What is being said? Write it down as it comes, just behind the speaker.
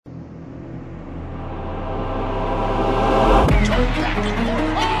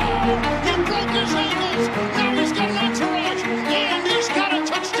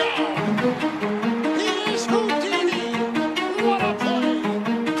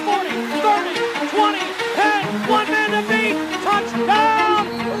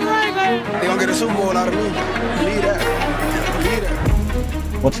Super Bowl out of me. Believe that. Believe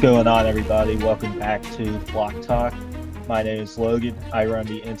that. What's going on, everybody? Welcome back to Flock Talk. My name is Logan. I run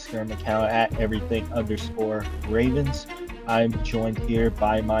the Instagram account at everything_Ravens. I'm joined here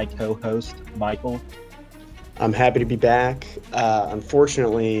by my co-host, Michael. I'm happy to be back.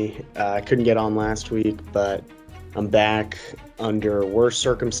 Unfortunately, I couldn't get on last week, but I'm back under worse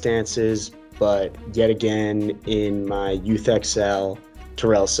circumstances, but yet again in my Youth XL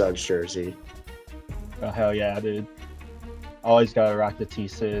Terrell Suggs jersey. Oh, hell yeah, dude. Always gotta rock the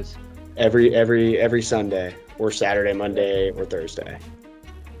T-Sizz. Every Sunday or Saturday, Monday, or Thursday.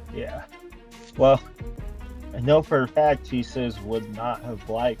 Yeah. Well, I know for a fact T-Sizz would not have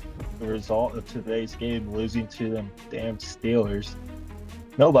liked the result of today's game, losing to them damn Steelers.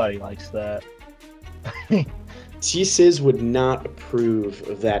 Nobody likes that. T-Sizz would not approve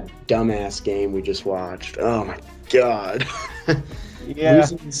of that dumbass game we just watched. Oh my god. Yeah.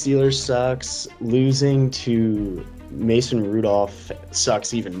 Losing to the Steelers sucks. Losing to Mason Rudolph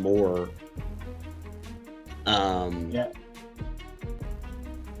sucks even more. Yeah.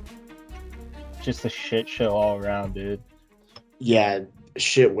 Just a shit show all around, dude. Yeah,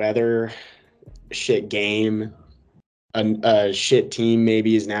 shit weather, shit game, a shit team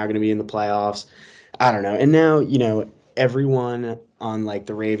maybe is now going to be in the playoffs. I don't know. And now, everyone on like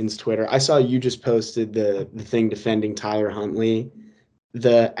the Ravens Twitter, I saw you just posted the thing defending Tyler Huntley.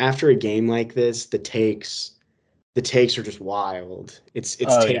 After a game like this, the takes are just wild. It's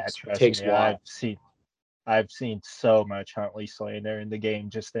takes me. wild. I've seen so much Huntley slander, and the game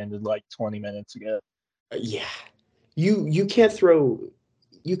just ended like 20 minutes ago. Yeah. You can't throw.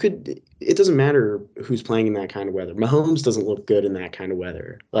 It doesn't matter who's playing in that kind of weather. Mahomes doesn't look good in that kind of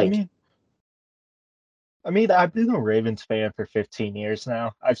weather. I mean, I've been a Ravens fan for 15 years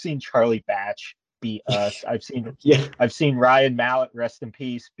now. I've seen Charlie Batch beat us. I've seen Ryan Mallett, rest in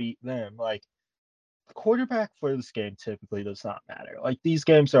peace, beat them. Like, the quarterback for this game typically does not matter. Like, these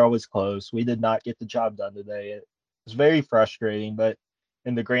games are always close. We did not get the job done today. It was very frustrating, but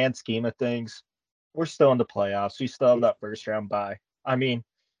in the grand scheme of things, we're still in the playoffs. We still have that first round bye. I mean,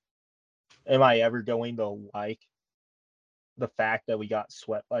 am I ever going to like the fact that we got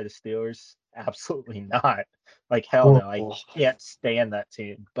swept by the Steelers? Absolutely not. Like, hell no. I can't stand that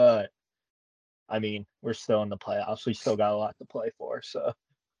team. But, I mean, we're still in the playoffs. We still got a lot to play for. So,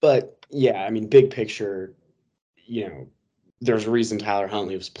 but yeah, I mean, big picture, there's a reason Tyler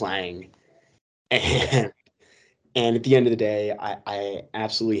Huntley was playing. And at the end of the day, I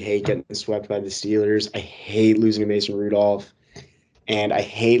absolutely hate getting swept by the Steelers. I hate losing to Mason Rudolph. And I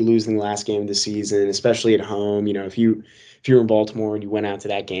hate losing the last game of the season, especially at home. If you were in Baltimore and you went out to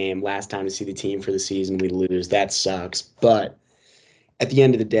that game, last time to see the team for the season, we lose. That sucks. But at the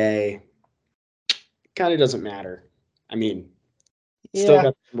end of the day, it kind of doesn't matter. I mean, still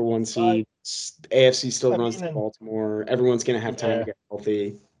got the number one seed. AFC still runs to Baltimore. Everyone's going to have time to get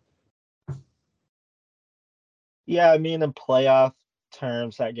healthy. Yeah, I mean, in playoff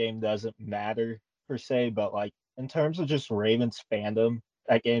terms, that game doesn't matter per se, but like in terms of just Ravens fandom,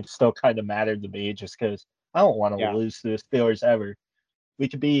 that game still kind of mattered to me just because I don't want to lose to the Steelers ever. We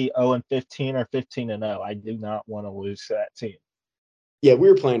could be 0-15 or 15-0. I do not want to lose to that team. Yeah, we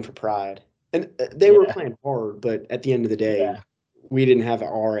were playing for pride, and they were playing hard, but at the end of the day, we didn't have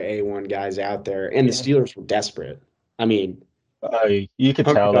our A1 guys out there, and the Steelers were desperate. I mean, you could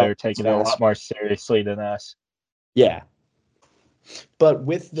tell they were taking it a lot more seriously than us. Yeah. But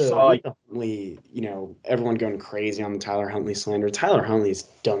with the Huntley, everyone going crazy on the Tyler Huntley slander, Tyler Huntley's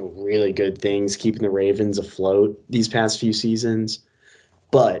done really good things keeping the Ravens afloat these past few seasons.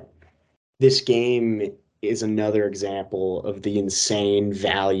 But this game is another example of the insane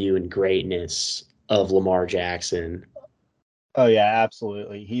value and greatness of Lamar Jackson. Oh, yeah,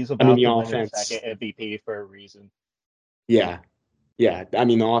 absolutely. He's about to win his second MVP for a reason. Yeah. Yeah. I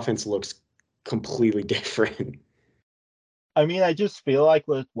mean, the offense looks completely different. I mean, I just feel like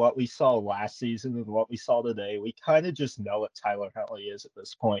with what we saw last season and what we saw today, we kind of just know what Tyler Huntley is at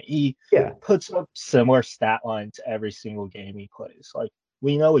this point. He puts up similar stat lines every single game he plays. Like,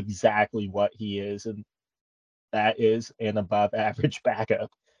 we know exactly what he is, and that is an above average backup.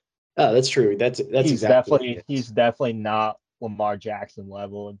 Oh, that's true. That's exactly. He's definitely not Lamar Jackson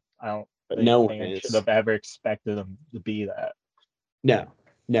level, and I don't think no fans should have ever expected him to be that.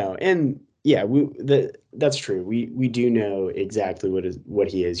 No, and yeah, that's true. We do know exactly what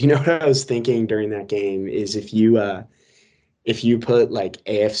he is. What I was thinking during that game is if you put like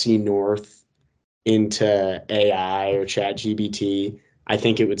AFC North into AI or ChatGPT, I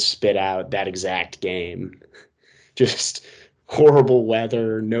think it would spit out that exact game. Just horrible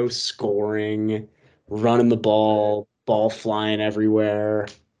weather, no scoring, running the ball flying everywhere.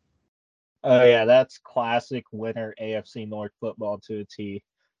 Oh yeah, that's classic winter AFC North football to a T.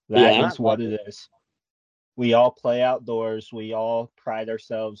 Yeah, That and I is love what it. it is. We all play outdoors. We all pride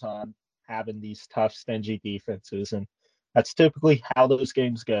ourselves on having these tough, stingy defenses, and that's typically how those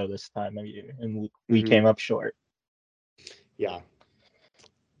games go this time of year. And we Mhm. came up short. Yeah.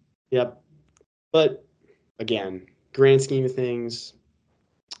 Yep. But again, grand scheme of things,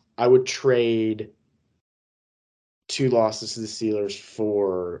 I would trade 2 losses to the Steelers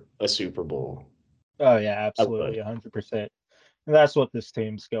for a Super Bowl. Oh yeah, I absolutely, would. 100%. And that's what this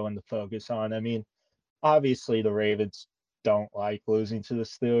team's going to focus on. I mean, obviously the Ravens don't like losing to the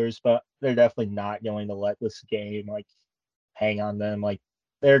Steelers, but they're definitely not going to let this game like hang on them. Like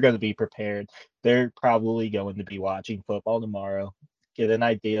they're going to be prepared. They're probably going to be watching football tomorrow, get an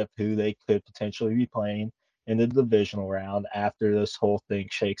idea of who they could potentially be playing in the divisional round after this whole thing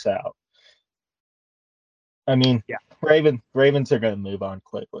shakes out. I mean, Yeah. Ravens are going to move on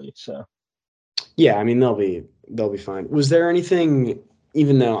quickly. So Yeah, I mean they'll be fine. Was there anything,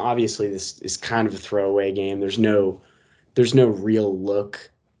 even though obviously this is kind of a throwaway game, there's no real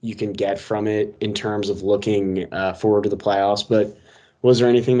look you can get from it in terms of looking forward to the playoffs, but was there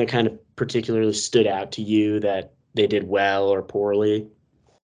anything that kind of particularly stood out to you that they did well or poorly?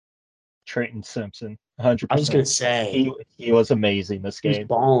 Trenton Simpson, 100%. I was gonna say He was amazing this he was game.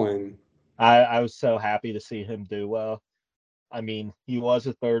 balling. I was so happy to see him do well. I mean, he was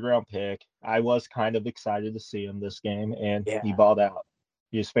a third round pick. I was kind of excited to see him this game, and he Yeah, balled out.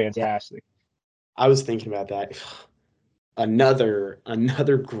 He was yeah. fantastic. I was thinking about that.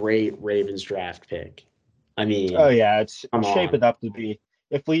 Another great Ravens draft pick. I Oh mean, yeah, it's come on. shaping up to be.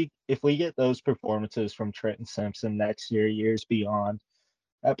 If we get those performances from Trenton Simpson next year, years beyond,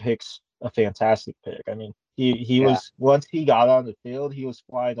 that pick's a fantastic pick. I mean, he Yeah. was once he got on the field, he was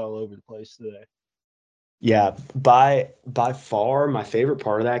flying all over the place today. Yeah, by far my favorite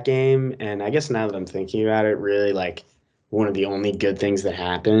part of that game, and I guess now that I'm thinking about it, really like one of the only good things that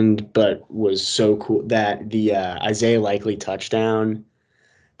happened, but was so cool that the Isaiah Likely touchdown,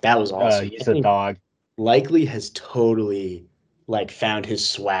 that was awesome. I He's a think dog. Likely has totally like found his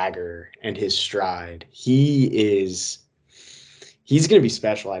swagger and his stride. He's gonna be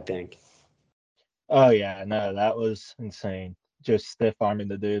special, I think. Oh yeah, no, that was insane. Just stiff arming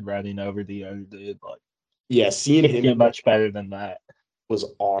the dude, running over the other dude. Like Yeah, seeing can't him get much better than that. was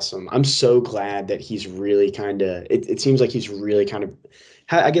awesome. I'm so glad that he's really kind of it seems like he's really kind of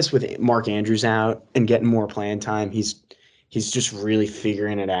I guess with Mark Andrews out and getting more playing time, he's just really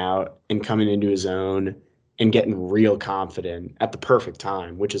figuring it out and coming into his own and getting real confident at the perfect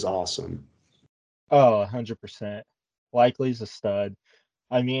time, which is awesome. Oh, 100%. Likely's a stud.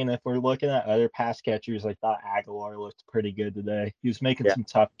 I mean, if we're looking at other pass catchers, I thought Aguilar looked pretty good today. He was making Yeah. some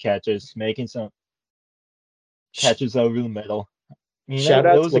tough catches, making some catches over the middle. I mean, Shout it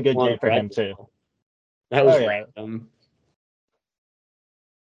out to was a good Laquan game for him too. Treadwell. That Oh was yeah, random.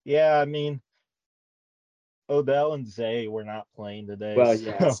 yeah. I mean, Odell and Zay were not playing today, Well,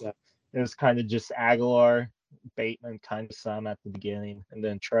 yeah, so so it was kind of just Aguilar, Bateman, kind of some at the beginning, and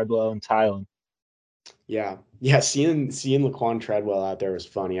then Treadwell and Tylen. yeah. Yeah, seeing Laquan Treadwell out there was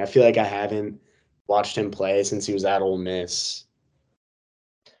funny. I feel like I haven't watched him play since he was at Ole Miss.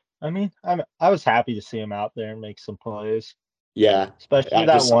 I mean, I was happy to see him out there and make some plays, Yeah, especially I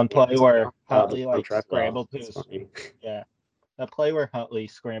that just saw one the play where Huntley Laquan like Treadwell. scrambled to That's his funny. yeah. That play where Huntley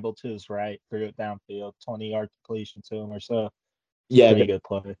scrambled to his right, threw it downfield, 20-yard completion to him or so. It's a Yeah, pretty good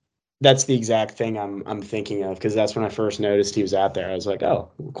play. that's the exact thing I'm thinking of because that's when I first noticed he was out there. I was like, oh,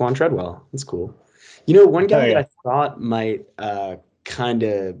 Laquan Treadwell. That's cool. You know, one Oh guy that yeah, I thought might kind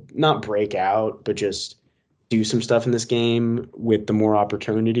of not break out, but just do some stuff in this game with the more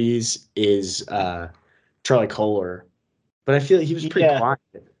opportunities is Charlie Kohler. But I feel like he was pretty yeah. quiet.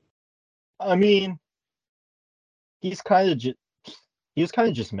 I mean, he's kind of just he was kind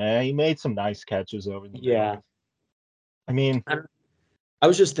of just mad. He made some nice catches over the middle. Yeah. I mean, I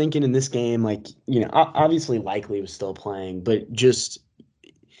was just thinking in this game, like, obviously Likely was still playing, but just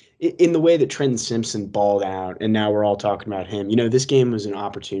in the way that Trenton Simpson balled out, and now we're all talking about him, this game was an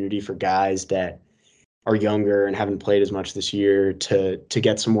opportunity for guys that are younger and haven't played as much this year to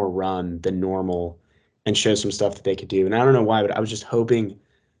get some more run than normal and show some stuff that they could do. And I don't know why, but I was just hoping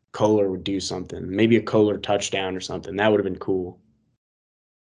Kohler would do something, maybe a Kohler touchdown or something. That would have been cool.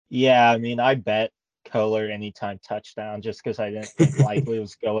 yeah, I mean, I bet Kohler anytime touchdown just because I didn't think Likely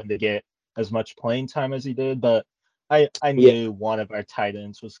was going to get as much playing time as he did, but I Yeah. knew one of our tight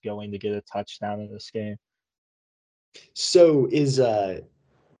ends was going to get a touchdown in this game. So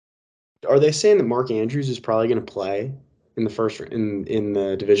are they saying that Mark Andrews is probably going to play in the first in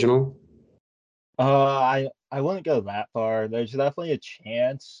the divisional? I wouldn't go that far. There's definitely a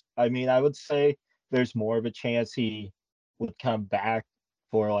chance. I mean, I would say there's more of a chance he would come back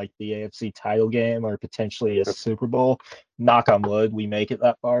for like the AFC title game or potentially a Super Bowl. Knock on wood, we make it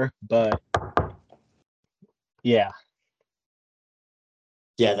that far. But yeah,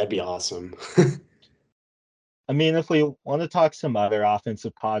 Yeah, that'd be awesome. I mean, if we want to talk some other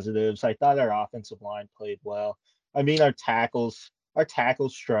offensive positives, I thought our offensive line played well. I mean, our tackles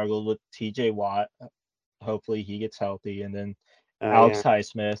struggled with TJ Watt. Hopefully he gets healthy, and then Yeah. Alex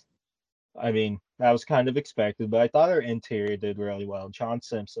Highsmith. I mean, that was kind of expected, but I thought our interior did really well. John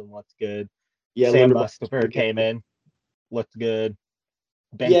Simpson looked good. Yeah, Sam Linderbaum. Mustipher came in, looked good.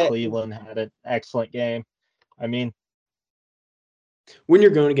 Ben Yeah, Cleveland had an excellent game. I mean, when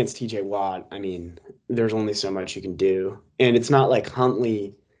you're going against TJ Watt, I mean, there's only so much you can do. And it's not like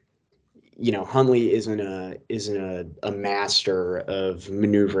Huntley, Huntley isn't a master of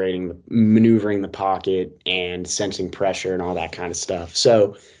maneuvering the pocket and sensing pressure and all that kind of stuff.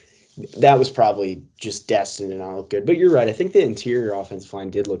 So that was probably just destined to not look good. But you're right. I think the interior offensive line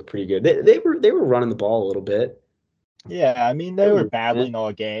did look pretty good. They were running the ball a little bit. yeah, I mean, they were battling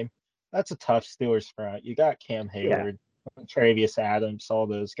all game. That's a tough Steelers front. You got Cam Yeah, Hayward, Travius Adams, all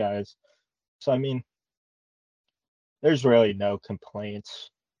those guys. So, I mean, there's really no complaints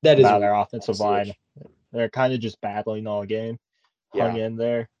that is a about really our tough offensive line. switch. They're kind of just battling all game, hung Yeah. in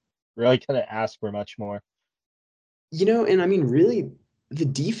there. Really couldn't ask for much more. And I mean, really, the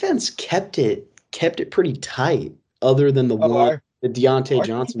defense kept it pretty tight, other than Oh, the Deontay our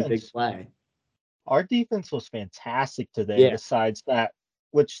Johnson big defense play. Our defense was fantastic today, Yeah, besides that,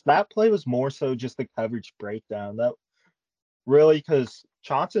 which that play was more so just the coverage breakdown. That really, because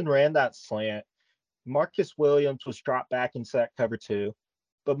Johnson ran that slant. Marcus Williams was dropped back into that cover two.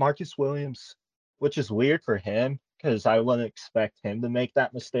 But Marcus Williams, which is weird for him, because I wouldn't expect him to make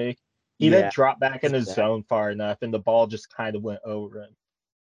that mistake. He didn't yeah, drop back in his zone far enough, and the ball just kind of went over him.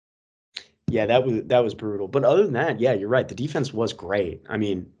 yeah. That was brutal. But other than that, yeah, you're right. The defense was great. I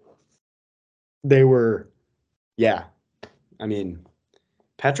mean, they were, yeah. I mean,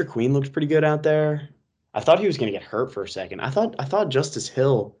 Patrick Queen looked pretty good out there. I thought he was going to get hurt for a second. I thought Justice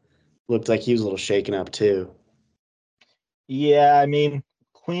Hill looked like he was a little shaken up too. Yeah, I mean,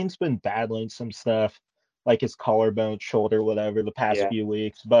 Queen's been battling some stuff, like his collarbone, shoulder, whatever, the past Yeah. few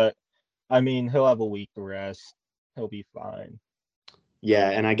weeks, but I mean, he'll have a week to rest. He'll be fine.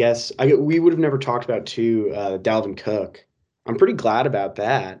 Yeah, and I guess we would have never talked about too Dalvin Cook. I'm pretty glad about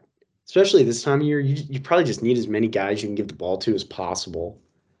that, especially this time of year. You probably just need as many guys you can give the ball to as possible.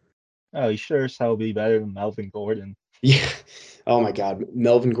 Oh, he sure as hell be better than Melvin Gordon. Yeah. Oh my God,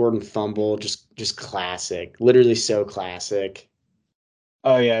 Melvin Gordon fumble, just classic. Literally so classic.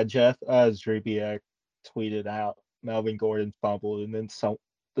 Oh yeah, Jeff Zrebiak tweeted out Melvin Gordon fumbled, and then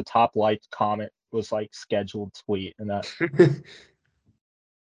the top liked comment was like scheduled tweet, and that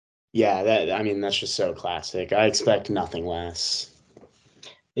Yeah, I mean that's just so classic. I expect nothing less.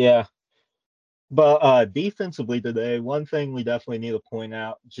 yeah. But defensively today, one thing we definitely need to point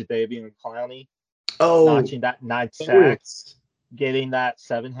out: Jadeveon Clowney Oh, notching that 9 sack, Lawrence. getting that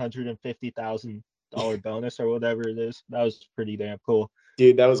 $750,000 bonus or whatever it is. That was pretty damn cool.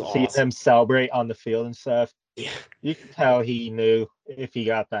 Dude, that was Seeing awesome. him celebrate on the field and stuff, Yeah. you can tell he knew if he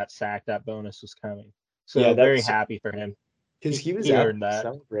got that sack, that bonus was coming. Yeah, So that very was happy for him. because He he was he out earned that.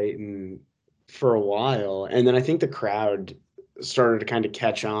 celebrating for a while, and then I think the crowd started to kind of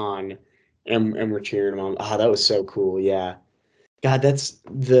catch on, and we're cheering him on. Oh, that was so cool. Yeah. God, that's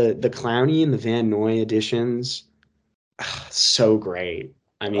the Clowney and the Van Noy editions. So great.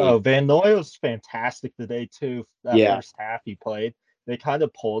 I mean, Oh, Van Noy was fantastic today too. That yeah, first half he played, they kind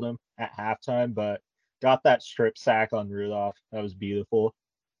of pulled him at halftime, but got that strip sack on Rudolph. That was beautiful.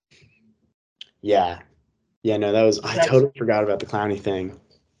 yeah, yeah. No, I That's totally forgot about the Clowney thing.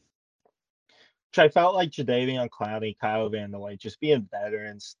 which I felt like Jadeveon Clowney, Kyle Van Noy, just being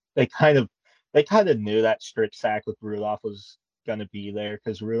veterans. They kind of knew that strip sack with Rudolph was gonna be there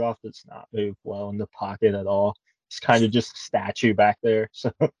because Rudolph does not move well in the pocket at all. He's kind of just a statue back there.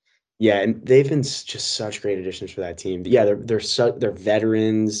 So Yeah, and they've been just such great additions for that team. Yeah, they're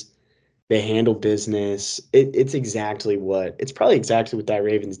veterans. They handle business. It's probably exactly what that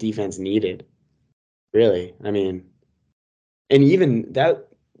Ravens defense needed. Really, I mean, and even that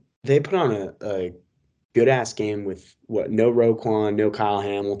they put on a good ass game with what? No Roquan, no Kyle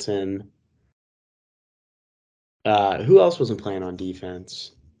Hamilton. Who else wasn't playing on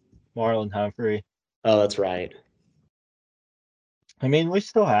defense? Marlon Humphrey. Oh, that's right. I mean, we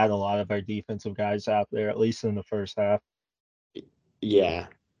still had a lot of our defensive guys out there, at least in the first half. Yeah,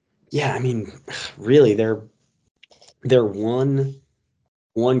 yeah. I mean, really, they're one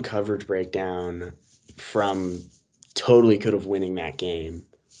one coverage breakdown from totally could have winning that game,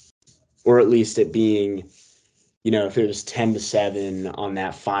 or at least it being, if it was 10-7 on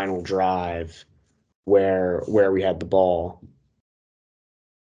that final drive where we had the ball.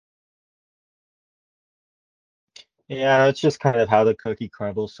 Yeah, it's just kind of how the cookie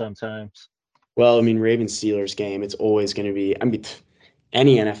crumbles sometimes. Well, I mean, Ravens Steelers game, it's always going to be, I mean,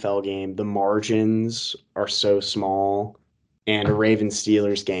 any NFL game, the margins are so small, and a Ravens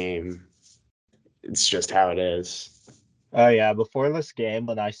Steelers game, it's just how it is. Oh yeah, before this game,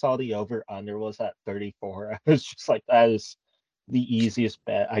 when I saw the over under was at 34, I was just like, that is the easiest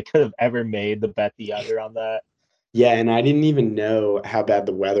bet I could have ever made to bet the under on that. Yeah, and I didn't even know how bad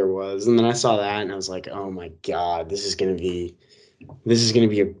the weather was. And then I saw that and I was like, "Oh my God, this is gonna be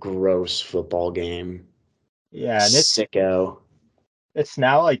a gross football game." Yeah, and Sicko. it's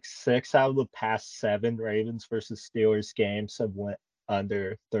now like 6 out of the past 7 Ravens versus Steelers games have went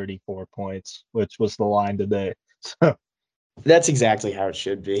under 34 points, which was the line today. So That's exactly how it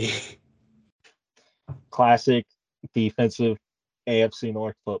should be. classic defensive AFC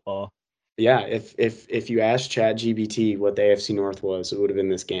North football. Yeah, if you asked ChatGPT what the AFC North was, it would have been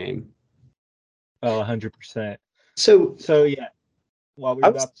this game. Oh, 100%. So So yeah, what were I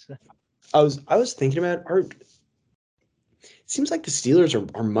you was about to say? I was thinking about it seems like the Steelers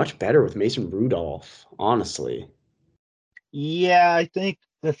are much better with Mason Rudolph, honestly. Yeah, I think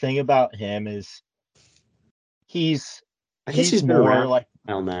the thing about him is he's I guess he's he's been more around like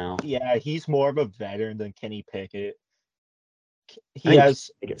a while now. yeah, he's more of a veteran than Kenny Pickett. I He think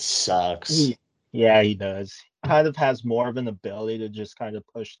has it sucks. he yeah, he does. Kind of has more of an ability to just kind of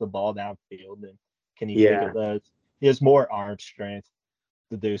push the ball downfield than Kenny Yeah, Pickett does. He has more arm strength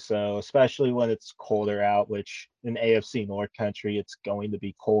to do so, especially when it's colder out, which in AFC North country it's going to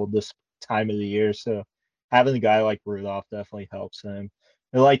be cold this time of the year. So having a guy like Rudolph definitely helps him.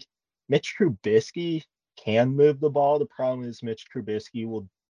 And like Mitch Trubisky can move the ball. The problem is Mitch Trubisky will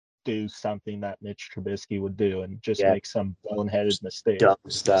do something that Mitch Trubisky would do and just yeah, make some boneheaded mistake. dumb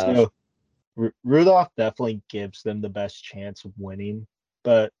stuff. So Rudolph definitely gives them the best chance of winning.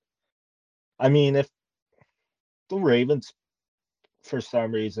 But I mean, if the Ravens for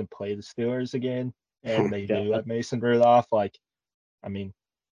some reason play the Steelers again Oh and my they do God. have Mason Rudolph, like, I mean,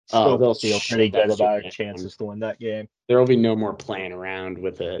 Oh, still they'll feel pretty shut good that shit about our down. chances to win that game. There will be no more playing around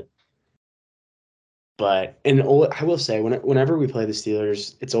with it. But I will say, whenever we play the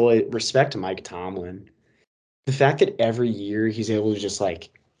Steelers, it's always respect to Mike Tomlin. The fact that every year he's able to just like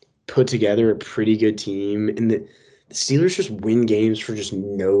put together a pretty good team, and the Steelers just win games for just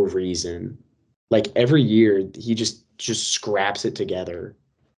no reason. Like every year, he just scraps it together.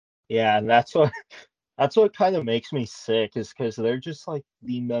 Yeah, and that's what kind of makes me sick is because they're just like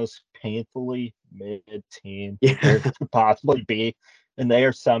the most painfully mid team there Yeah, could possibly be, and they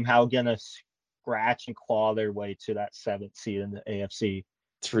are somehow gonna scratch and claw their way to that 7th seed in the AFC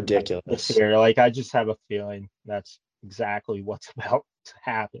it's this ridiculous. year. Like I just have a feeling that's exactly what's about to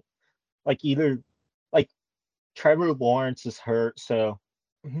happen. Like either like Trevor Lawrence is hurt, so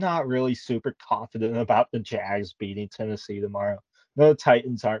I'm not really super confident about the Jags beating Tennessee tomorrow. No, the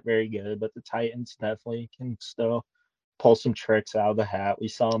Titans aren't very good, but the Titans definitely can still pull some tricks out of the hat. We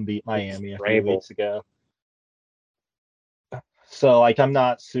saw them beat Miami a few Vrabel. weeks ago. So, like, I'm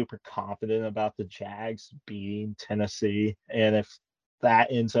not super confident about the Jags beating Tennessee. And if that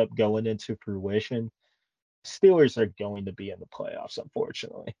ends up going into fruition, Steelers are going to be in the playoffs,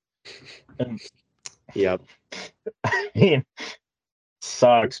 unfortunately. And Yep. I mean,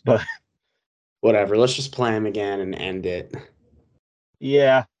 sucks, but Whatever. Let's just play him again and end it.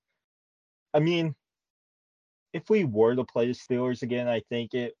 yeah, I mean, if we were to play the Steelers again, I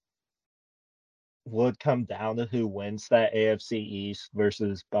think it would come down to who wins that AFC East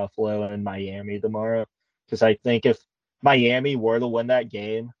versus Buffalo and Miami tomorrow. Because I think if Miami were to win that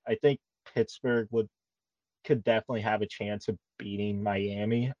game, I think Pittsburgh could definitely have a chance of beating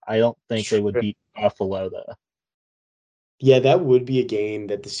Miami. I don't think they would beat Buffalo though. Yeah, that would be a game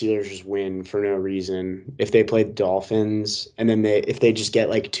that the Steelers just win for no reason. If they play the Dolphins and then if they just get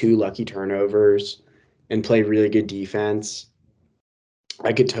like two lucky turnovers and play really good defense,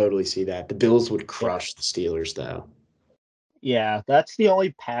 I could totally see that. The Bills would Yeah, crush the Steelers though. yeah, that's the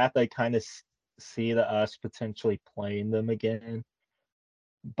only path I kind of see to us potentially playing them again.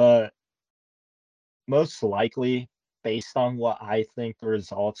 But most likely, based on what I think the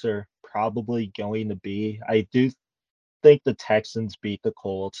results are probably going to be, I do think the Texans beat the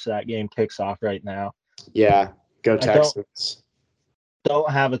Colts. That game kicks off right now. Yeah, go I don't Texans. don't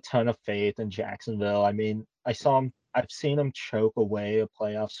have a ton of faith in Jacksonville. I mean, I've seen them choke away a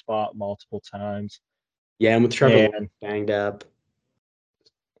playoff spot multiple times. Yeah, and with Trevor Lawrence And banged up.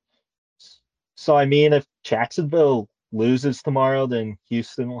 So I mean, if Jacksonville loses tomorrow, then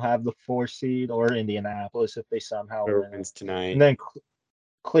Houston will have the 4 seed, or Indianapolis if they somehow Whoever win. wins tonight. And then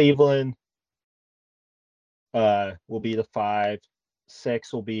Cleveland will be the 5.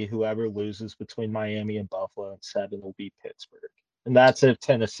 6 will be whoever loses between Miami and Buffalo, and 7 will be Pittsburgh. And that's if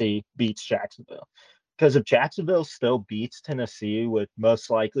Tennessee beats Jacksonville. Because if Jacksonville still beats Tennessee with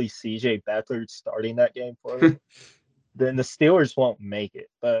most likely CJ Beathard starting that game for them, then the Steelers won't make it.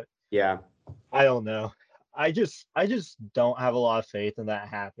 But Yeah. I don't know. I just don't have a lot of faith in that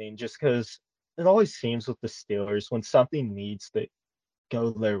happening just because it always seems with the Steelers when something needs to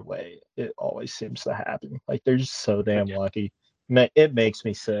go their way, it always seems to happen. Like they're just so damn lucky. It makes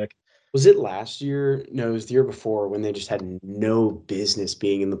me sick. Was it last year? No, it was the year before when they just had no business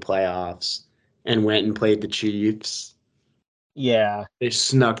being in the playoffs and went and played the Chiefs. Yeah. They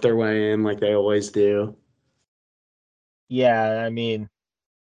snuck their way in like they always do. Yeah. I mean,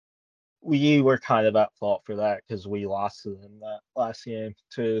 we were kind of at fault for that because we lost to them that last game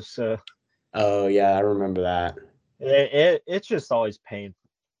too. So Oh yeah, I remember that. it's just always painful.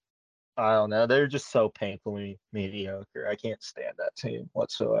 I don't know. They're just so painfully mediocre. I can't stand that team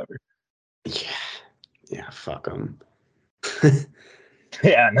whatsoever. Yeah, yeah, fuck them.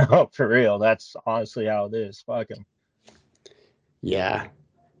 Yeah, no, for real. That's honestly how it is. Fuck them. Yeah.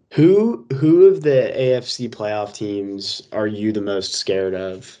 Who of the AFC playoff teams are you the most scared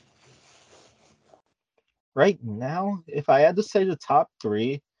of? Right now, if I had to say the top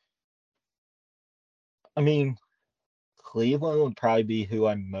 3, I mean, Cleveland would probably be who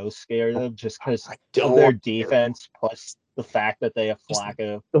I'm most scared of just because I of don't their want defense plus the fact that they have just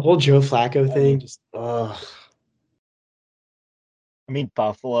Flacco. the whole Joe Flacco I thing. mean, Just ugh.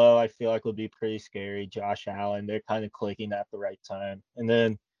 Buffalo, I feel like would be pretty scary. Josh Allen, they're kind of clicking at the right time. And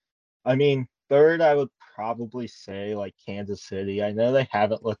then, I mean, third, I would probably say like Kansas City. I know they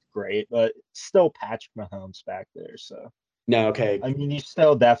haven't looked great, but it's still Patrick Mahomes back there. So, No, okay. I mean, you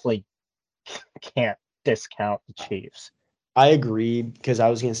still definitely can't discount the Chiefs. I agree because I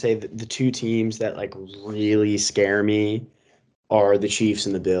was gonna say that the two teams that like really scare me are the Chiefs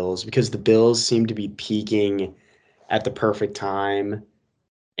and the Bills because the Bills seem to be peaking at the perfect time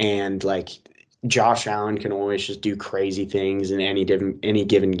and like Josh Allen can always just do crazy things in any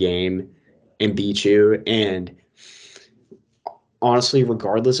given game and beat you. And honestly,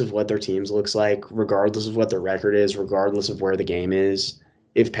 regardless of what their teams looks like, regardless of what their record is, regardless of where the game is,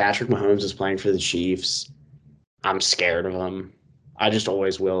 if Patrick Mahomes is playing for the Chiefs, I'm scared of him. I just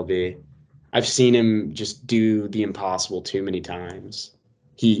always will be. I've seen him just do the impossible too many times.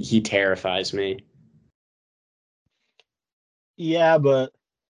 He terrifies me. Yeah, but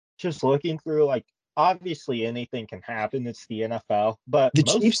just looking through, like, obviously anything can happen. It's the NFL, but The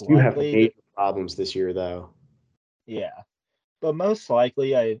most Chiefs do have likely that, major problems this year, though. yeah, but most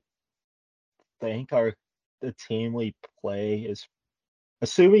likely I think the team we play is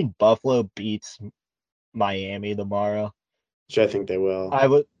assuming Buffalo beats Miami tomorrow. Which I think they will. I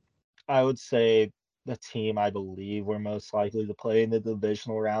would I would say the team I believe we're most likely to play in the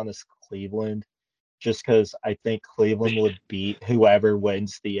divisional round is Cleveland, just because I think Cleveland would beat whoever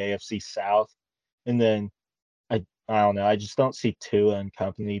wins the AFC South, and then I don't know. I just don't see Tua and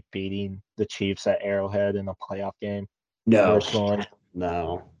company beating the Chiefs at Arrowhead in a playoff game, No, personally.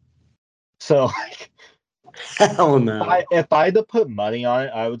 no, So like, hell no. if I had to put money on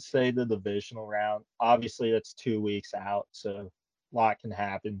it, I would say the divisional round. Obviously, that's 2 weeks out, so a lot can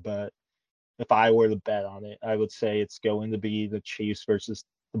happen. But if I were to bet on it, I would say it's going to be the Chiefs versus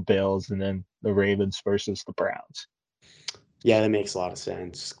the Bills, and then the Ravens versus the Browns. Yeah, that makes a lot of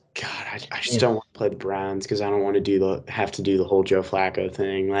sense. God, I just Yeah. don't want to play the Browns because I don't want to have to do the whole Joe Flacco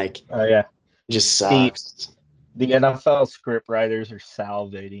thing. Like, it Yeah. just The sucks. the NFL script writers are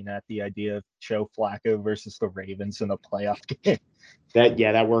salivating at the idea of Joe Flacco versus the Ravens in a playoff game.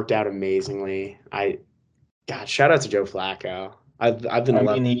 That worked out amazingly. God, shout out to Joe Flacco. I've been I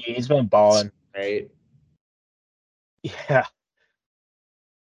loving mean, he's been it. balling. Right. Yeah.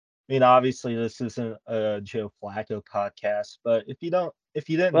 I mean, obviously, this isn't a Joe Flacco podcast, but if you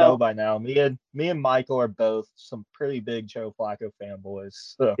didn't know Well, by now, me and Michael are both some pretty big Joe Flacco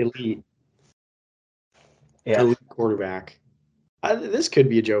fanboys. So elite, yeah, elite quarterback. This could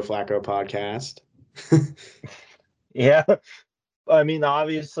be a Joe Flacco podcast. yeah. I mean,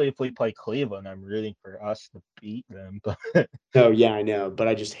 obviously, if we play Cleveland, I'm rooting for us to beat them. But Oh yeah, I know, but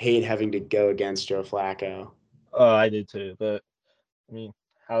I just hate having to go against Joe Flacco. I did too. But I mean,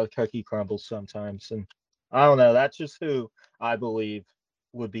 how the cookie crumbles sometimes, and I don't know. That's just who I believe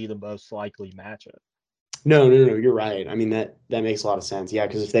would be the most likely matchup. No, no, no, you're right. I mean that makes a lot of sense. Yeah,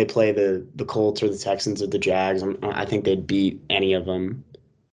 because if they play the Colts or the Texans or the Jags, I think they'd beat any of them.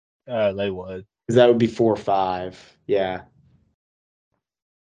 They would. Because that would be 4-5. Yeah. And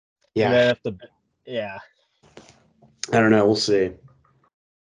Yeah. then yeah. I don't know. We'll see.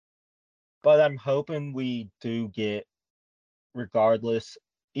 But I'm hoping we do get, regardless,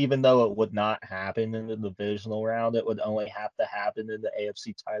 even though it would not happen in the divisional round, it would only have to happen in the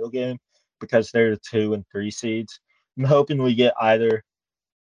AFC title game because they're the 2 and 3 seeds. I'm hoping we get either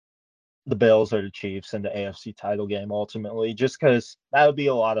the Bills or the Chiefs in the AFC title game ultimately, just because that would be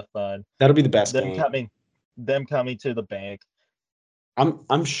a lot of fun. That'll be the best Them game. coming to the bank.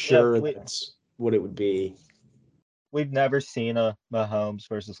 I'm sure that's what it would be. We've never seen a Mahomes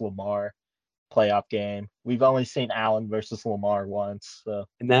versus Lamar playoff game. We've only seen Allen versus Lamar once. So.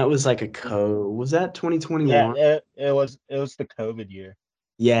 And that was like was that 2021? Yeah, it was the COVID year.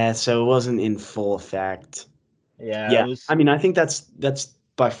 Yeah, so it wasn't in full effect. Yeah, Yeah, it was. I mean, I think that's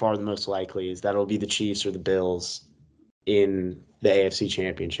by far the most likely is that'll be the Chiefs or the Bills in the AFC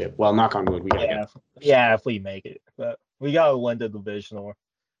Championship. Well, knock on wood, we gotta get. Yeah, if we make it, but we gotta win the divisional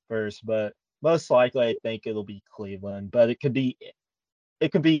first. But most likely, I think it'll be Cleveland. But it could be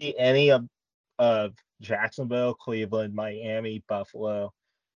any of Jacksonville, Cleveland, Miami, Buffalo,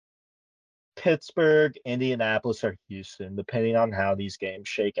 Pittsburgh, Indianapolis, or Houston, depending on how these games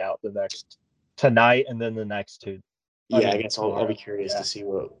shake out tonight and then the next two. Yeah, I guess I'll be curious to see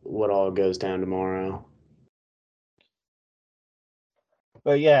what all goes down tomorrow.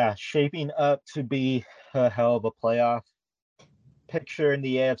 But yeah, shaping up to be a hell of a playoff picture in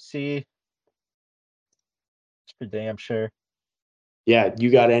the AFC. It's for damn sure. Yeah,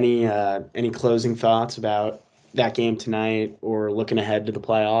 you got any closing thoughts about that game tonight or looking ahead to the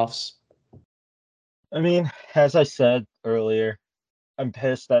playoffs? I mean, as I said earlier, I'm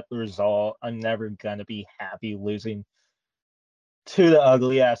pissed at the result. I'm never gonna be happy losing to the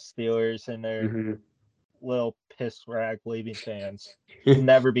ugly ass Steelers and their little piss rag leaving fans.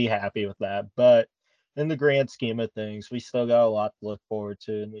 Never be happy with that. But in the grand scheme of things, we still got a lot to look forward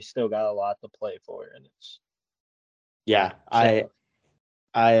to, and we still got a lot to play for. And it's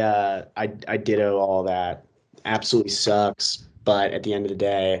I ditto all that. Absolutely sucks, but at the end of the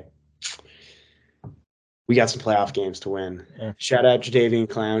day, we got some playoff games to win. Yeah. Shout out Jadeveon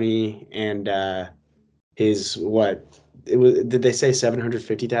Clowney and his what? It was, did they say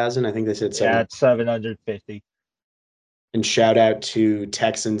 750,000? I think they said 7. Yeah, it's 750. And shout out to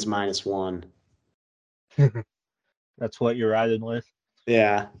Texans -1. That's what you're riding with.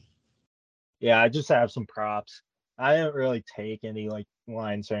 Yeah. Yeah, I just have some props. I didn't really take any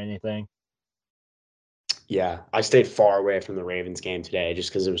lines or anything. Yeah, I stayed far away from the Ravens game today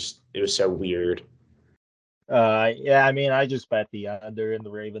just because it was so weird. Yeah, I mean, I just bet the under and the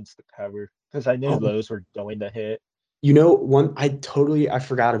Ravens to cover because I knew those were going to hit. You know, I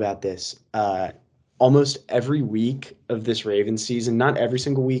forgot about this. Almost every week of this Ravens season, not every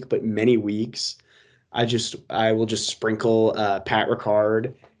single week, but many weeks, I will just sprinkle Pat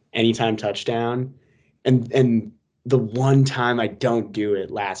Ricard anytime touchdown, and the one time I don't do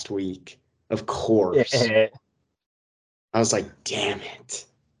it last week, of course, I was like, damn it.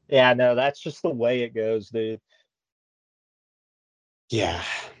 Yeah, no, that's just the way it goes, dude. Yeah.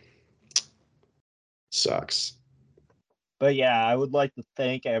 Sucks. But yeah, I would like to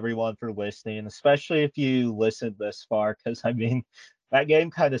thank everyone for listening, especially if you listened this far, because I mean, that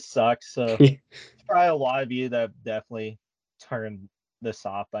game kind of sucks. So there's probably a lot of you that definitely turned this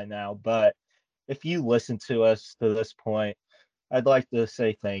off by now. But if you listen to us to this point, I'd like to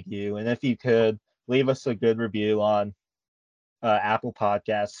say thank you. And if you could leave us a good review on Apple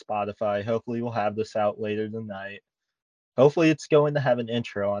Podcasts, Spotify. Hopefully, we'll have this out later tonight. Hopefully, it's going to have an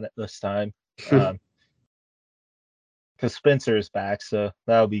intro on it this time. Because Spencer is back, so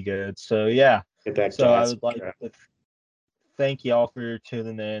that'll be good. So yeah, so I would like to thank y'all for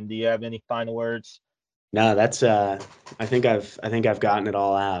tuning in. Do you have any final words? No, that's I think I've gotten it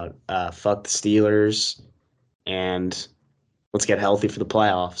all out. Fuck the Steelers, and let's get healthy for the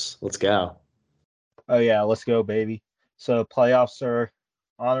playoffs. Let's go. Oh yeah, let's go, baby. So playoffs are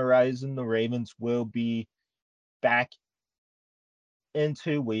on the horizon. The Ravens will be back in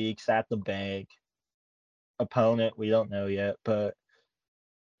 2 weeks at the bank. Opponent, we don't know yet, but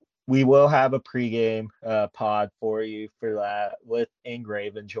we will have a pregame pod for you for that with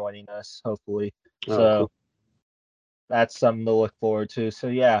Ingraven joining us, hopefully. So cool. That's something to look forward to. So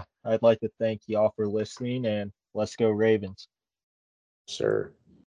yeah, I'd like to thank y'all for listening and let's go Ravens. Sir.